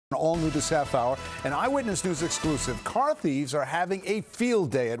all new this half hour. An Eyewitness News exclusive. Car thieves are having a field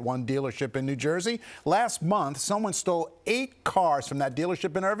day at one dealership in New Jersey. Last month, someone stole 8 cars from that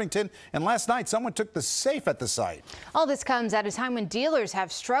dealership in Irvington. And last night, someone took the safe at the site. All this comes at a time when dealers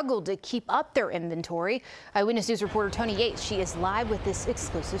have struggled to keep up their inventory. Eyewitness News reporter Tony Yates, she is live with this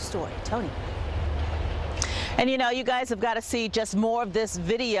exclusive story. Tony. And you know, you guys have got to see just more of this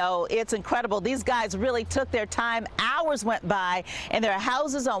video. It's incredible. These guys really took their time. Hours went by, and there are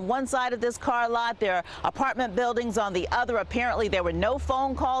houses on one side of this car lot. There are apartment buildings on the other. Apparently, there were no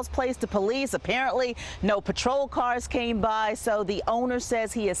phone calls placed to police. Apparently, no patrol cars came by. So the owner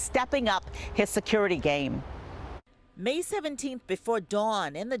says he is stepping up his security game. May 17th before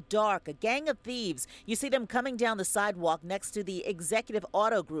dawn, in the dark, a gang of thieves. You see them coming down the sidewalk next to the Executive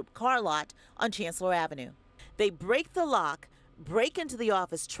Auto Group car lot on Chancellor Avenue. They break the lock, break into the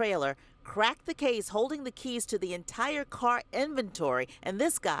office trailer, crack the case holding the keys to the entire car inventory. And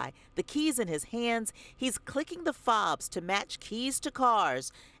this guy, the keys in his hands, he's clicking the fobs to match keys to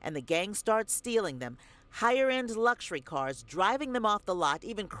cars. And the gang starts stealing them. Higher-end luxury cars, driving them off the lot,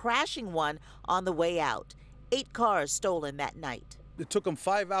 even crashing one on the way out. 8 cars stolen that night. It took them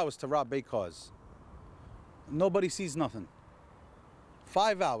 5 hours to rob 8 cars. Nobody sees nothing.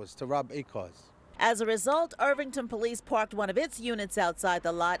 5 hours to rob 8 cars. As a result, Irvington police parked one of its units outside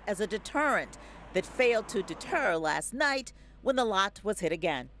the lot as a deterrent that failed to deter last night when the lot was hit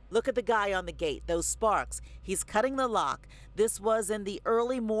again. Look at the guy on the gate, those sparks. He's cutting the lock. This was in the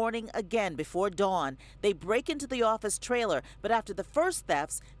early morning again before dawn. They break into the office trailer, but after the first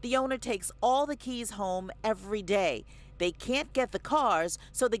thefts, the owner takes all the keys home every day. They can't get the cars,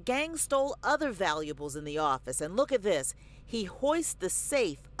 so the gang stole other valuables in the office. And look at this. He hoists the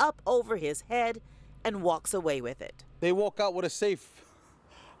safe up over his head and walks away with it. They walk out with a safe.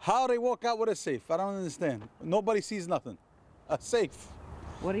 How they walk out with a safe? I don't understand. Nobody sees nothing. A safe.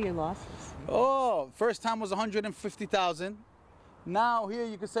 What are your losses? Oh, first time was 150,000. Now here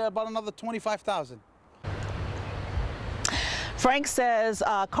you could say about another 25,000. Frank says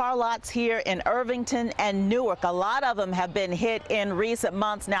car lots here in Irvington and Newark, a lot of them have been hit in recent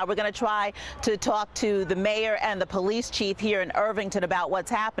months. Now we're going to try to talk to the mayor and the police chief here in Irvington about what's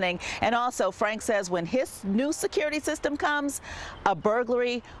happening. And also Frank says when his new security system comes, a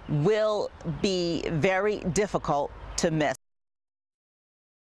burglary will be very difficult to miss.